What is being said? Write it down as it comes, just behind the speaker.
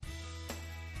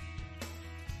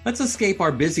Let's escape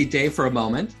our busy day for a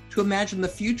moment to imagine the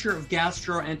future of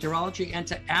gastroenterology and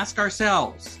to ask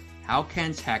ourselves, how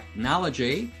can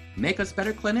technology make us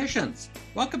better clinicians?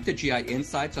 Welcome to GI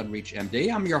Insights on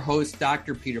ReachMD. I'm your host,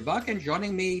 Dr. Peter Buck, and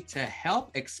joining me to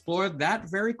help explore that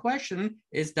very question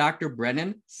is Dr.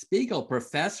 Brennan Spiegel,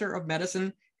 Professor of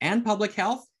Medicine and Public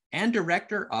Health and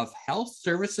Director of Health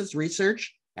Services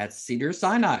Research at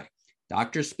Cedars-Sinai.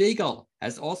 Dr. Spiegel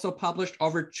has also published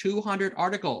over 200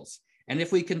 articles, and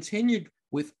if we continued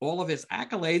with all of his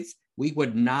accolades, we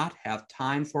would not have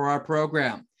time for our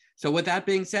program. So with that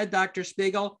being said, Dr.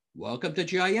 Spiegel, welcome to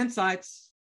GI Insights.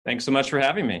 Thanks so much for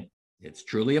having me. It's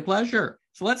truly a pleasure.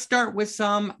 So let's start with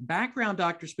some background,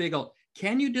 Dr. Spiegel.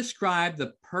 Can you describe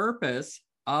the purpose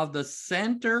of the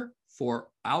Center for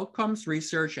Outcomes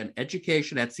Research and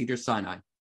Education at Cedars-Sinai?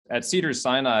 At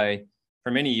Cedars-Sinai,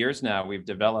 for many years now, we've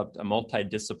developed a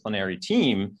multidisciplinary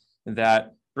team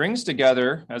that brings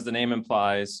together, as the name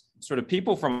implies, sort of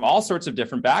people from all sorts of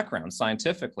different backgrounds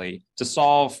scientifically to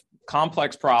solve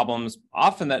complex problems,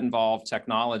 often that involve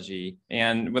technology,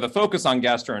 and with a focus on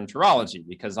gastroenterology,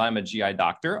 because I'm a GI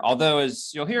doctor, although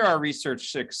as you'll hear, our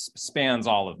research spans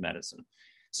all of medicine.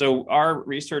 So our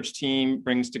research team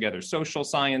brings together social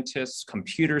scientists,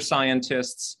 computer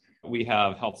scientists, we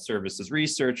have health services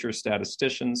researchers,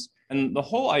 statisticians, and the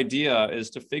whole idea is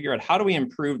to figure out how do we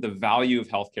improve the value of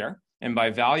healthcare. And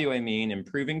by value, I mean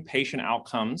improving patient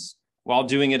outcomes while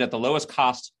doing it at the lowest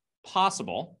cost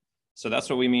possible. So that's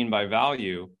what we mean by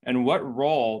value. And what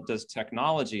role does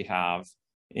technology have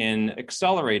in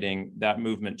accelerating that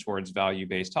movement towards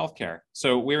value-based healthcare?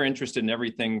 So we're interested in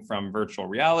everything from virtual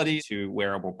reality to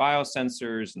wearable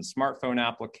biosensors and smartphone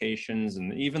applications,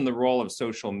 and even the role of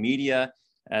social media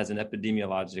as an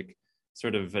epidemiologic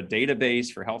sort of a database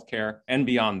for healthcare and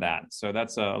beyond that. So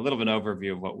that's a little bit of an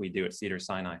overview of what we do at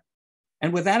Cedars-Sinai.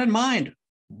 And with that in mind,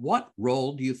 what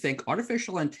role do you think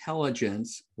artificial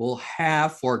intelligence will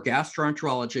have for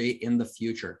gastroenterology in the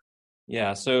future?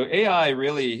 Yeah, so AI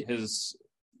really has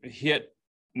hit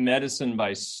medicine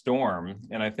by storm.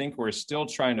 And I think we're still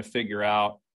trying to figure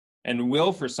out, and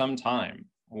will for some time,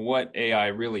 what AI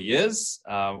really is,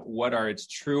 what are its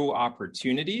true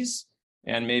opportunities,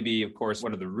 and maybe, of course,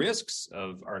 what are the risks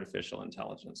of artificial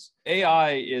intelligence?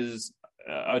 AI is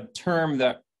a term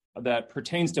that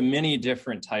pertains to many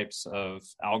different types of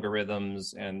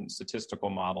algorithms and statistical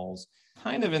models,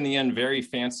 kind of in the end, very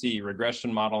fancy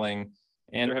regression modeling.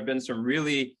 And there have been some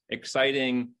really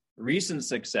exciting recent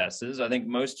successes. I think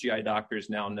most GI doctors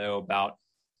now know about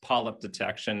polyp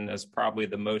detection as probably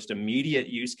the most immediate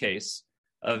use case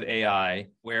of AI,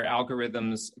 where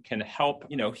algorithms can help,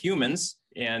 humans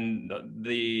and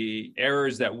the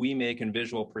errors that we make in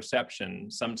visual perception,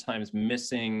 sometimes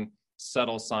missing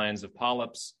subtle signs of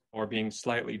polyps or being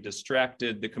slightly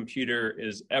distracted. The computer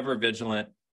is ever vigilant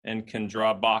and can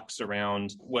draw a box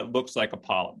around what looks like a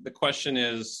polyp. The question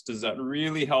is, does that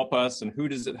really help us, and who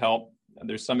does it help?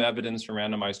 There's some evidence from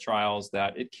randomized trials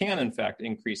that it can, in fact,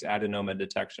 increase adenoma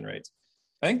detection rates.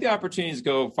 I think the opportunities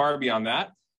go far beyond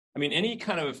that. I mean, any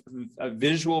kind of a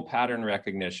visual pattern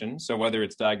recognition, so whether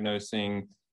it's diagnosing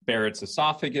Barrett's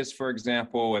esophagus, for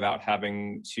example, without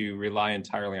having to rely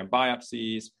entirely on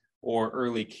biopsies, or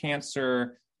early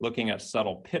cancer, looking at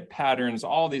subtle pit patterns,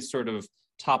 all these sort of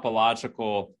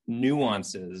topological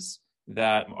nuances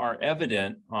that are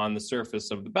evident on the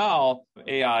surface of the bowel,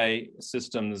 AI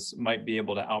systems might be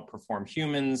able to outperform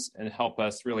humans and help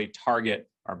us really target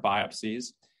our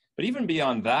biopsies. But even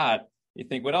beyond that, you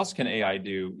think, what else can AI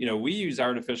do? We use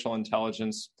artificial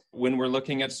intelligence when we're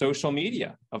looking at social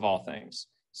media, of all things.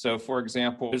 So, for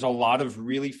example, there's a lot of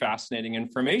really fascinating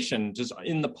information just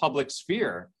in the public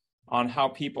sphere on how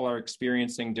people are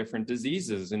experiencing different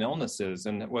diseases and illnesses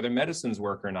and whether medicines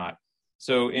work or not.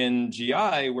 So in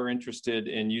GI, we're interested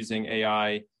in using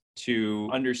AI to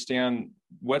understand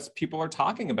what people are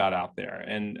talking about out there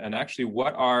and actually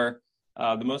what are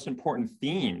the most important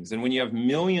themes. And when you have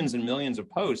millions and millions of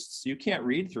posts, you can't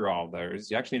read through all of those.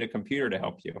 You actually need a computer to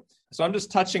help you. So I'm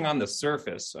just touching on the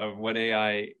surface of what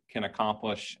AI can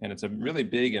accomplish, and it's a really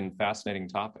big and fascinating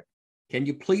topic. Can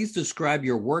you please describe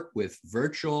your work with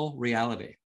virtual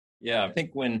reality? Yeah, I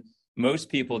think when most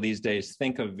people these days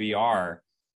think of VR,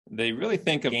 they really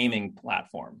think of gaming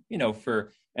platform,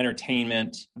 for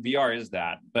entertainment. VR is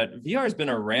that, but VR has been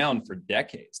around for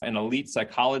decades, and elite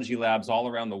psychology labs all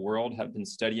around the world have been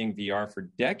studying VR for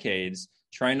decades,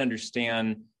 trying to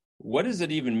understand what does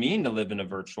it even mean to live in a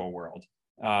virtual world,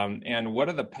 and what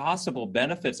are the possible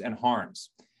benefits and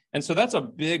harms. And so that's a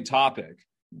big topic.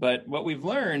 But what we've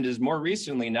learned is more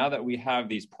recently, now that we have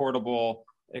these portable,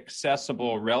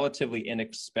 accessible, relatively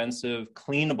inexpensive,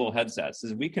 cleanable headsets,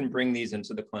 is we can bring these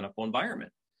into the clinical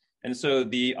environment. And so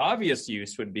the obvious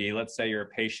use would be, let's say you're a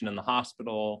patient in the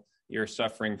hospital, you're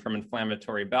suffering from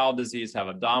inflammatory bowel disease, have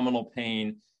abdominal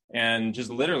pain, and just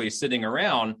literally sitting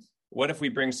around. What if we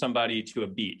bring somebody to a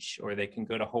beach, or they can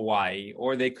go to Hawaii,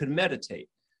 or they could meditate?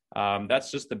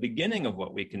 That's just the beginning of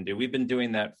what we can do. We've been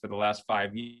doing that for the last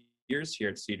 5 years here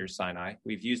at Cedars-Sinai.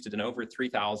 We've used it in over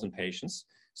 3,000 patients.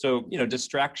 So,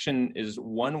 distraction is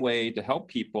one way to help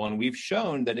people, and we've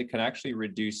shown that it can actually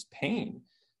reduce pain.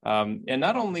 And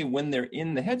not only when they're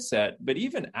in the headset, but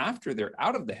even after they're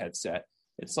out of the headset,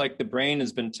 it's like the brain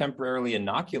has been temporarily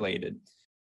inoculated.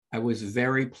 I was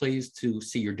very pleased to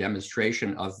see your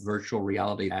demonstration of virtual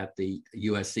reality at the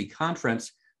USC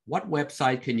conference. What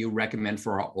website can you recommend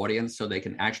for our audience so they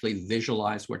can actually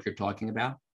visualize what you're talking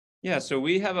about? Yeah, so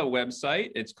we have a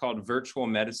website. It's called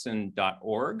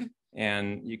virtualmedicine.org.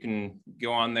 And you can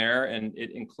go on there, and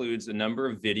it includes a number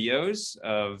of videos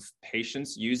of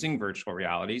patients using virtual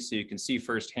reality. So you can see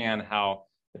firsthand how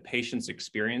the patients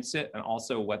experience it and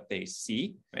also what they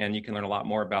see. And you can learn a lot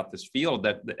more about this field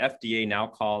that the FDA now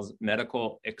calls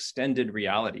medical extended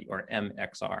reality, or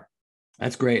MXR.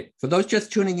 That's great. For those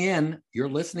just tuning in, you're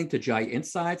listening to GI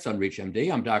Insights on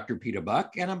ReachMD. I'm Dr. Peter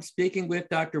Buck, and I'm speaking with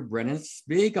Dr. Brennan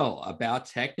Spiegel about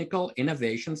technical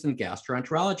innovations in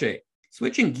gastroenterology.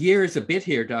 Switching gears a bit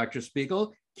here, Dr.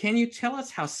 Spiegel, can you tell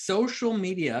us how social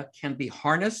media can be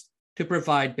harnessed to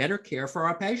provide better care for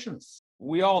our patients?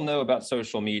 We all know about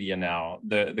social media now,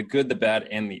 the good, the bad,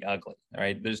 and the ugly,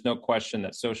 right? There's no question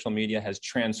that social media has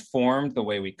transformed the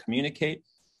way we communicate.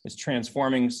 It's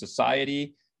transforming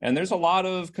society. And there's a lot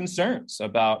of concerns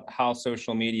about how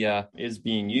social media is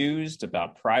being used,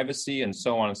 about privacy, and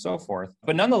so on and so forth.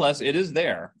 But nonetheless, it is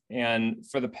there. And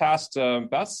for the past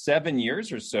about 7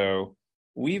 years or so,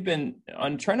 we've been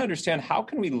trying to understand, how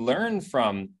can we learn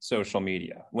from social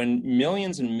media when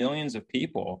millions and millions of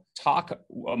people talk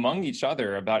among each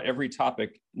other about every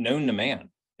topic known to man,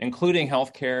 including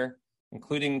healthcare,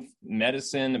 including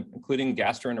medicine, including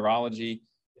gastroenterology.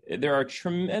 There are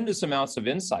tremendous amounts of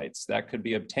insights that could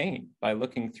be obtained by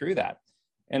looking through that.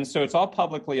 And so it's all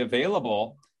publicly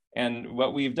available. And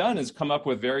what we've done is come up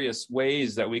with various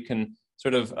ways that we can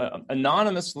sort of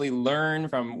anonymously learn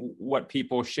from what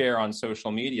people share on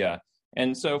social media.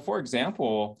 And so, for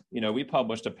example, we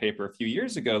published a paper a few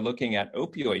years ago looking at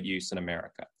opioid use in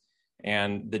America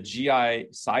and the GI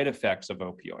side effects of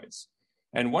opioids.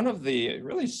 And one of the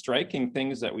really striking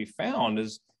things that we found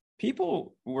is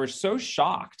people were so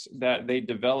shocked that they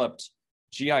developed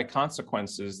GI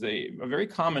consequences. A very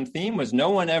common theme was no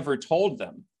one ever told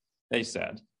them, they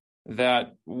said,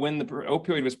 that when the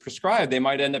opioid was prescribed, they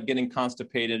might end up getting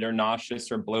constipated or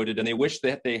nauseous or bloated, and they wish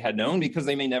that they had known because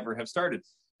they may never have started.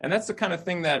 And that's the kind of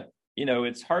thing that,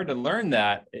 it's hard to learn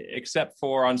that except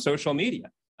for on social media.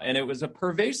 And it was a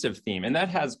pervasive theme, and that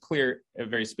has a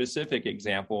very specific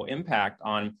example impact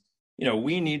on,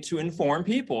 we need to inform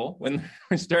people when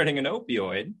we're starting an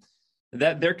opioid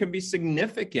that there can be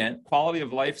significant quality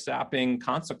of life sapping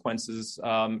consequences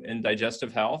in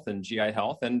digestive health and GI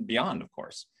health and beyond, of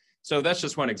course. So that's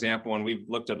just one example, and we've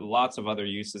looked at lots of other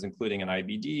uses, including an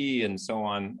IBD and so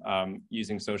on,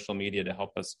 using social media to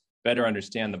help us better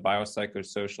understand the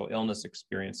biopsychosocial illness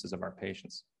experiences of our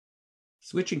patients.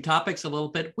 Switching topics a little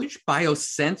bit, which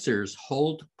biosensors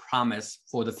hold promise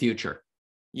for the future?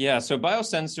 Yeah, so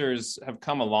biosensors have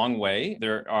come a long way.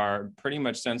 There are pretty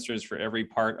much sensors for every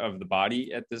part of the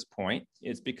body at this point.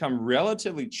 It's become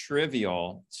relatively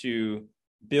trivial to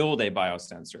build a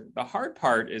biosensor. The hard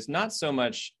part is not so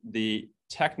much the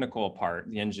technical part,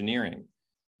 the engineering,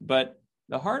 but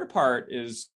the harder part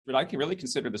is what I can really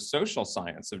consider the social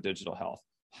science of digital health.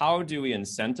 How do we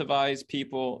incentivize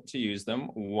people to use them?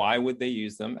 Why would they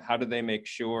use them? How do they make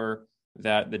sure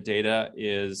that the data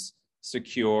is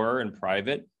secure and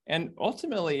private? And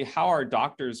ultimately, how are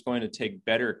doctors going to take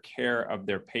better care of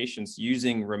their patients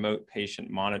using remote patient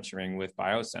monitoring with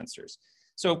biosensors?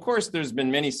 So, of course, there's been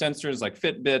many sensors like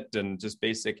Fitbit and just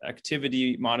basic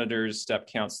activity monitors, step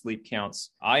counts, sleep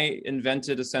counts. I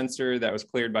invented a sensor that was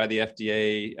cleared by the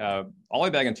FDA all the way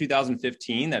back in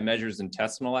 2015 that measures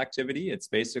intestinal activity. It's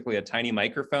basically a tiny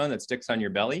microphone that sticks on your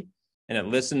belly, and it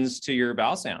listens to your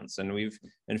bowel sounds. And we've,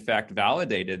 in fact,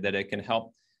 validated that it can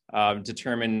help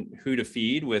determine who to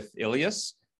feed with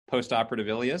ileus, postoperative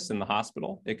ileus in the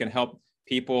hospital. It can help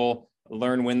people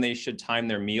learn when they should time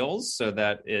their meals so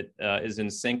that it is in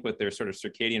sync with their sort of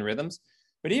circadian rhythms.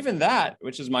 But even that,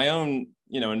 which is my own,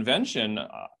 invention,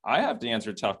 I have to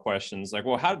answer tough questions like,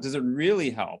 well, how does it really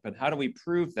help? And how do we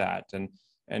prove that?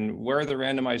 And where are the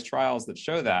randomized trials that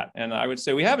show that? And I would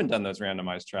say we haven't done those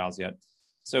randomized trials yet.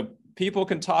 So people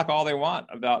can talk all they want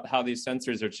about how these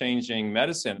sensors are changing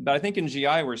medicine. But I think in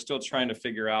GI, we're still trying to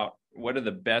figure out what are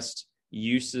the best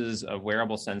uses of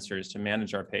wearable sensors to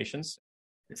manage our patients.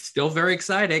 It's still very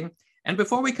exciting. And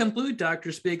before we conclude,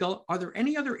 Dr. Spiegel, are there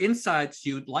any other insights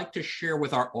you'd like to share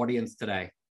with our audience today?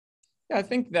 Yeah, I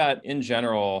think that in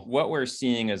general, what we're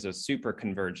seeing is a super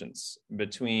convergence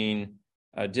between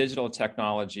digital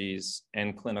technologies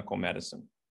and clinical medicine.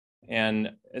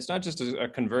 And it's not just a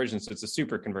convergence, it's a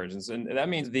super convergence. And that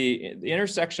means the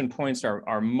intersection points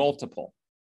are multiple.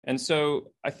 And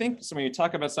so I think when you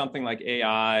talk about something like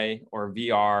AI or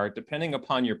VR, depending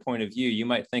upon your point of view, you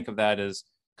might think of that as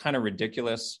kind of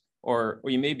ridiculous, or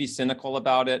you may be cynical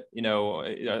about it.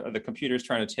 The computer's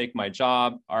trying to take my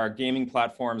job. Are gaming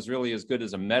platforms really as good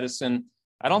as a medicine?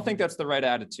 I don't think that's the right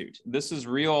attitude. This is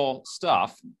real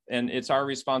stuff, and it's our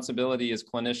responsibility as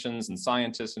clinicians and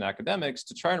scientists and academics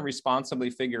to try and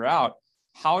responsibly figure out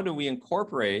how do we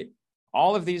incorporate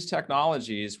all of these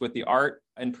technologies with the art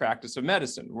and practice of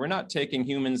medicine. We're not taking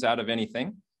humans out of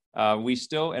anything. We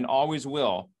still and always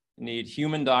will need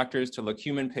human doctors to look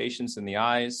human patients in the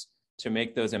eyes, to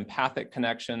make those empathic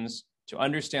connections, to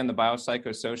understand the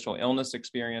biopsychosocial illness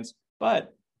experience.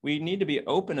 But we need to be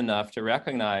open enough to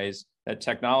recognize that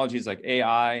technologies like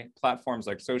AI, platforms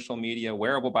like social media,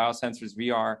 wearable biosensors,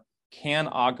 VR, can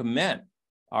augment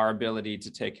our ability to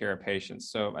take care of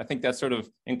patients. So I think that's sort of,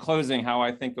 in closing, how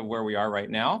I think of where we are right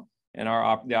now and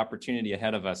the opportunity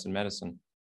ahead of us in medicine.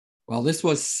 Well, this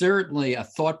was certainly a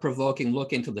thought-provoking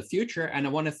look into the future, and I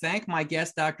want to thank my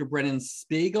guest, Dr. Brennan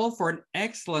Spiegel, for an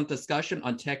excellent discussion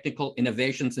on technical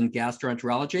innovations in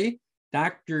gastroenterology.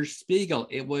 Dr. Spiegel,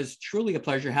 it was truly a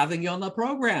pleasure having you on the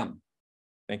program.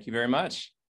 Thank you very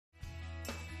much.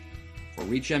 For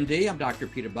ReachMD, I'm Dr.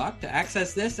 Peter Buck. To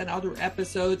access this and other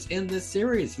episodes in this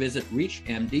series, visit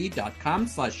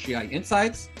reachmd.com/GI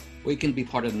Insights, where you can be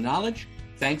part of the knowledge.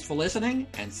 Thanks for listening,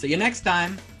 and see you next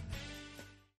time.